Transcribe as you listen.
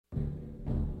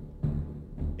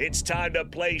It's time to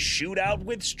play Shootout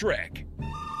with Strick.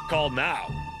 Call now,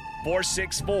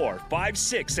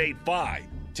 464-5685,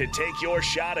 to take your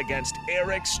shot against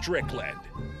Eric Strickland.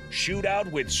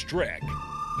 Shootout with Strick.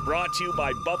 Brought to you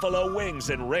by Buffalo Wings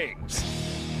and Rings.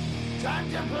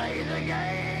 Time to play the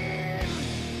game!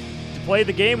 To play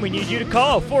the game, we need you to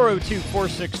call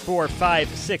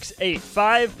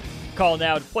 402-464-5685. Call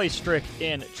now to play Strick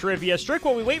in trivia. Strick,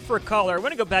 while we wait for a caller, I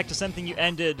want to go back to something you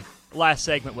ended last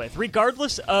segment with.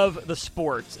 Regardless of the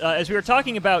sport, as we were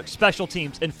talking about special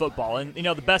teams in football, and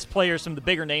the best players, some of the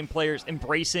bigger name players,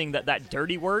 embracing that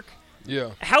dirty work.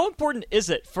 Yeah. How important is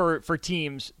it for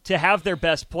teams to have their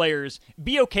best players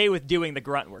be okay with doing the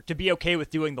grunt work, to be okay with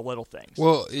doing the little things?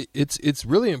 Well, it's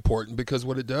really important because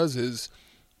what it does is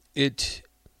it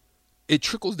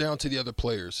trickles down to the other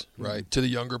players, right? To the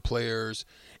younger players.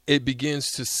 It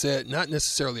begins to set not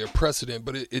necessarily a precedent,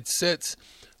 but it sets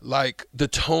like the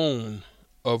tone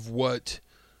of what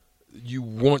you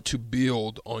want to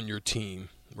build on your team,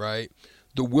 right?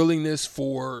 The willingness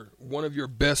for one of your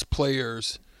best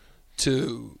players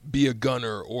to be a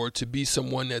gunner or to be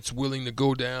someone that's willing to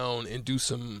go down and do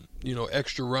some,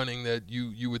 extra running that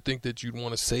you would think that you'd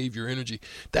want to save your energy.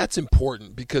 That's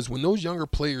important because when those younger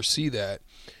players see that,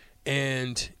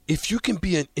 and if you can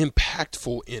be an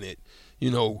impactful in it,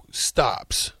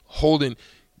 stops, holding,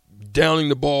 downing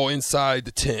the ball inside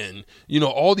the 10,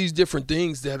 all these different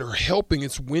things that are helping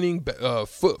its winning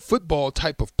football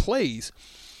type of plays.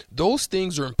 Those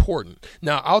things are important.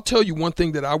 Now, I'll tell you one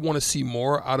thing that I want to see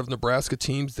more out of Nebraska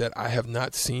teams that I have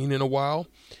not seen in a while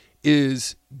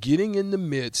is getting in the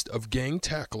midst of gang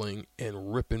tackling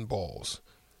and ripping balls.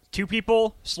 Two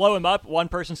people slow him up, one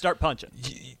person start punching.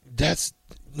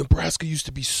 Nebraska used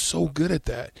to be so good at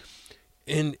that.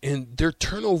 And their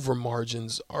turnover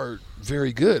margins are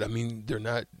very good. I mean, they're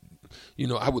not,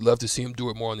 I would love to see them do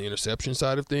it more on the interception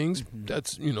side of things.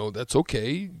 Mm-hmm. That's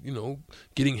okay.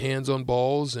 Getting hands on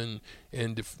balls and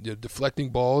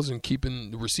deflecting balls and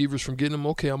keeping the receivers from getting them.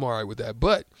 Okay, I'm all right with that.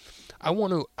 But I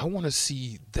want to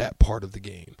see that part of the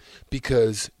game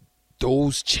because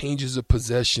those changes of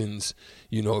possessions,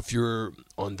 if you're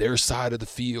on their side of the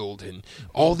field and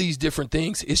all these different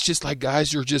things, it's just like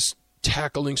guys are just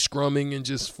tackling, scrumming, and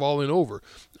just falling over.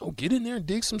 No, get in there and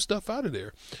dig some stuff out of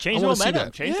there. Change the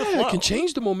momentum. Change the flow. It can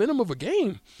change the momentum of a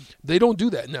game. They don't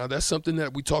do that. Now, that's something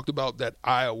that we talked about, that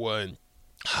Iowa and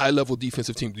high-level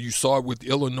defensive team. You saw it with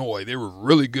Illinois. They were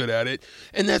really good at it.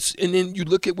 And then you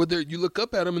look at you look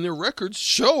up at them and their records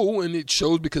show, and it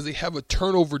shows because they have a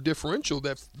turnover differential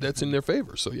that's in their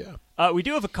favor. So, yeah. We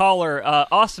do have a caller.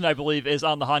 Austin, I believe, is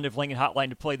on the Honda of Lincoln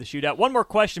hotline to play the shootout. One more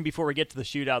question before we get to the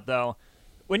shootout, though.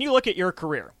 When you look at your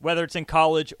career, whether it's in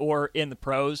college or in the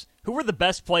pros, who were the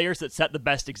best players that set the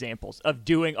best examples of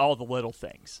doing all the little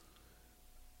things?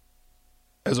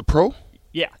 As a pro?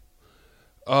 Yeah.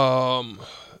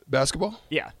 Basketball?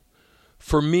 Yeah.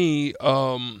 For me,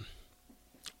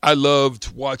 I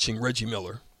loved watching Reggie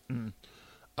Miller.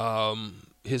 Mm-hmm.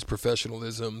 His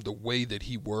professionalism, the way that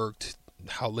he worked,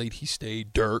 how late he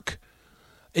stayed, Dirk.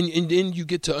 And then you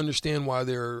get to understand why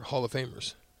they're Hall of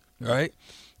Famers, right?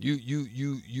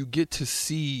 You get to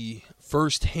see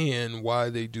firsthand why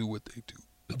they do what they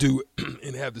do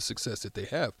and have the success that they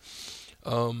have.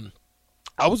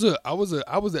 I was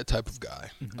that type of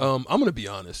guy. Mm-hmm. I'm going to be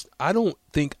honest. I don't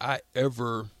think I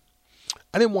didn't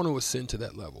want to ascend to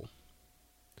that level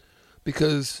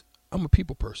because I'm a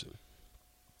people person.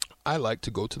 I like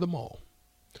to go to the mall.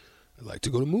 I like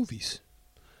to go to movies.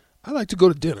 I like to go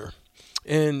to dinner.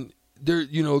 And there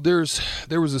was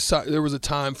a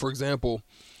time, for example,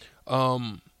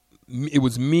 it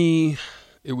was me,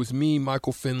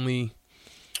 Michael Finley,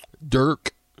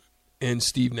 Dirk, and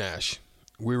Steve Nash.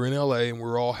 We were in LA and we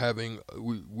were all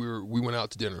we went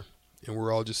out to dinner and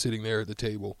we're all just sitting there at the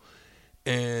table.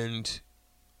 And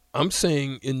I'm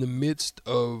saying in the midst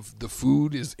of the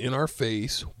food is in our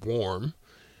face, warm,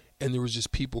 and there was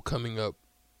just people coming up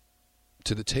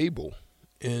to the table.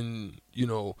 And,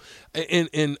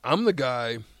 and I'm the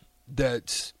guy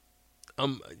that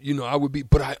I would be,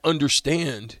 but I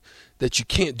understand that you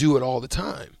can't do it all the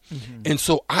time. Mm-hmm. And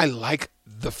so I like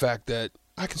the fact that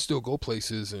I can still go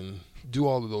places and do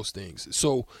all of those things.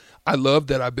 So I love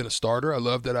that I've been a starter. I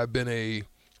love that I've been a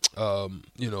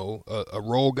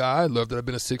role guy. I love that I've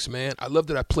been a sixth man. I love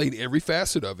that I played every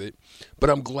facet of it,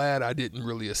 but I'm glad I didn't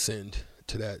really ascend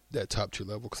to that top tier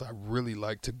level because I really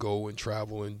like to go and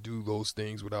travel and do those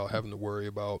things without having to worry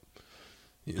about,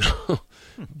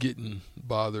 getting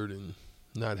bothered and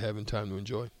not having time to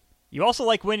enjoy. You also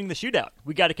like winning the shootout.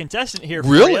 We got a contestant here.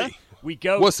 Really? We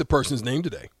go. What's the person's name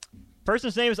today?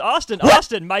 Person's name is Austin. What?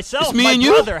 Austin, myself, it's me my and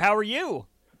brother. You? How are you?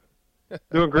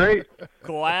 Doing great.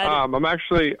 Glad. I'm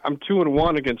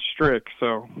 2-1 against Strick,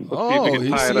 so let's see if we can he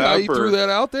tie see it how up. he threw that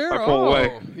out there? I pull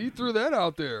away. He threw that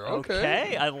out there.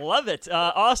 Okay. I love it.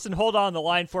 Austin, hold on the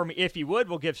line for me if you would.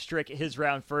 We'll give Strick his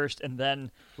round first, and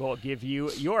then we'll give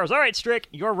you yours. All right, Strick,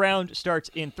 your round starts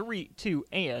in 3, 2,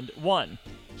 and 1.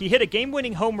 He hit a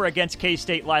game-winning homer against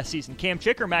K-State last season. Cam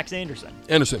Chick or Max Anderson?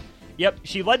 Anderson. Yep,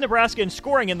 she led Nebraska in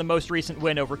scoring in the most recent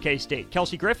win over K-State.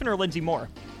 Kelsey Griffin or Lindsey Moore?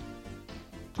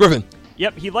 Griffin.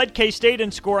 Yep, he led K-State in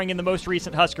scoring in the most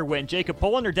recent Husker win. Jacob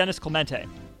Pullen or Dennis Clemente?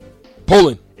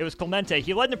 Poland. It was Clemente.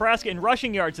 He led Nebraska in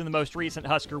rushing yards in the most recent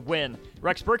Husker win.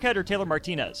 Rex Burkhead or Taylor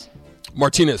Martinez?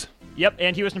 Martinez. Yep,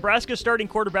 and he was Nebraska's starting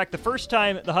quarterback the first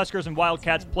time the Huskers and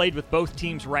Wildcats played with both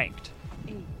teams ranked.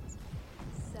 8,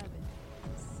 7,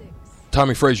 6,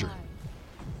 Tommy Frazier. 5,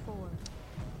 4,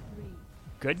 3.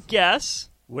 Good guess.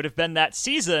 Would have been that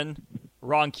season.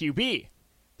 Wrong QB.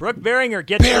 Brooke Behringer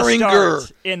gets the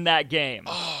start in that game.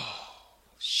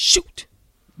 Shoot.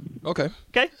 Okay.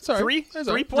 Okay, That's all right. three That's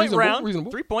all right. point round. Reasonable.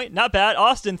 3 point, not bad.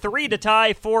 Austin, 3 to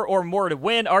tie, 4 or more to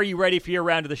win. Are you ready for your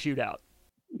round of the shootout?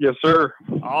 Yes, sir.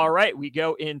 All right, we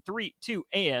go in 3, 2,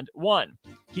 and 1.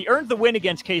 He earned the win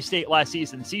against K-State last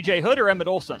season. CJ Hood or Emmett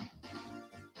Olson?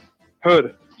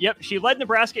 Hood. Yep, she led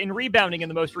Nebraska in rebounding in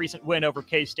the most recent win over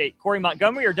K-State. Corey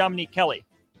Montgomery or Dominique Kelly?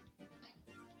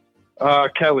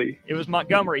 Kelly. It was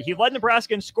Montgomery. He led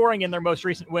Nebraska in scoring in their most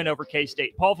recent win over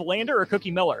K-State. Paul Valander or Cookie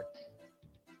Miller?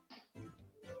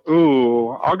 Ooh,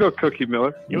 I'll go Cookie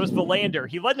Miller. It was Valander.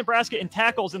 He led Nebraska in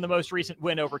tackles in the most recent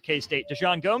win over K-State.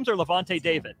 Deshaun Gomes or Levante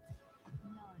David?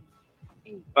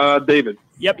 9, 8, David.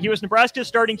 Yep, he was Nebraska's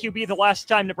starting QB the last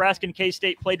time Nebraska and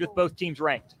K-State played with both teams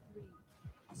ranked.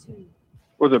 3, 2.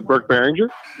 Was it Brooke Behringer?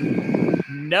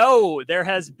 No, there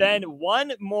has been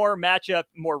one more matchup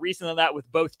more recent than that with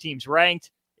both teams ranked.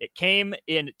 It came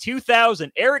in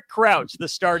 2000. Eric Crouch, the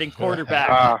starting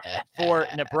quarterback for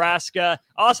Nebraska.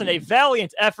 Austin, a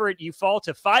valiant effort. You fall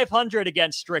to 500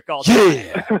 against Strick all time.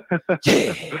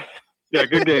 Yeah,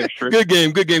 good game, Strick.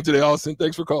 Good game today, Austin.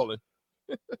 Thanks for calling.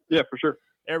 Yeah, for sure.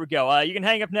 There we go. You can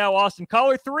hang up now, Austin.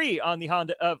 Caller 3 on the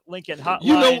Honda of Lincoln hotline.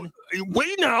 You know,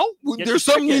 wait now. Get There's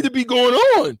something Strick need to be going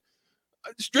on.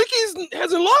 Strick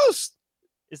hasn't lost.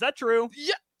 Is that true?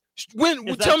 Yeah. When?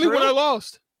 Is that Tell me true? when I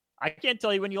lost. I can't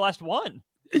tell you when you last won.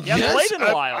 You haven't played in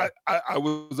a while. I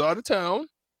was out of town.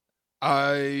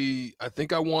 I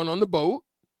think I won on the boat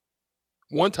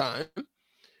one time.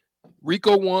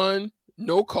 Rico won,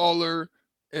 no caller,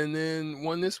 and then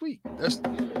won this week. That's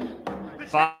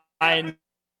Fine.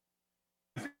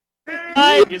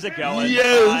 Is it going?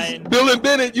 yes, Fine. Bill and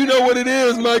Bennett. You know what it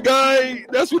is, my guy.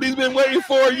 That's what he's been waiting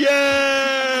for.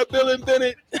 Yeah, Bill and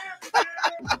Bennett.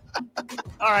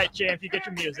 All right, champ, you get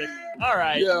your music. All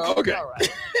right. Yeah, okay. All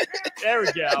right. There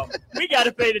we go. We got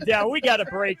to fade it down. We got a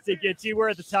break to get to. We're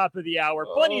at the top of the hour.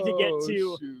 Plenty to get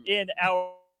to shoot. in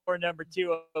hour number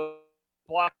 2 of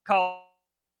Block Call.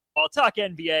 I'll talk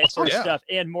NBA, sort of stuff,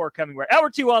 and more coming. Hour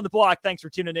 2 on the block. Thanks for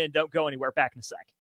tuning in. Don't go anywhere. Back in a sec.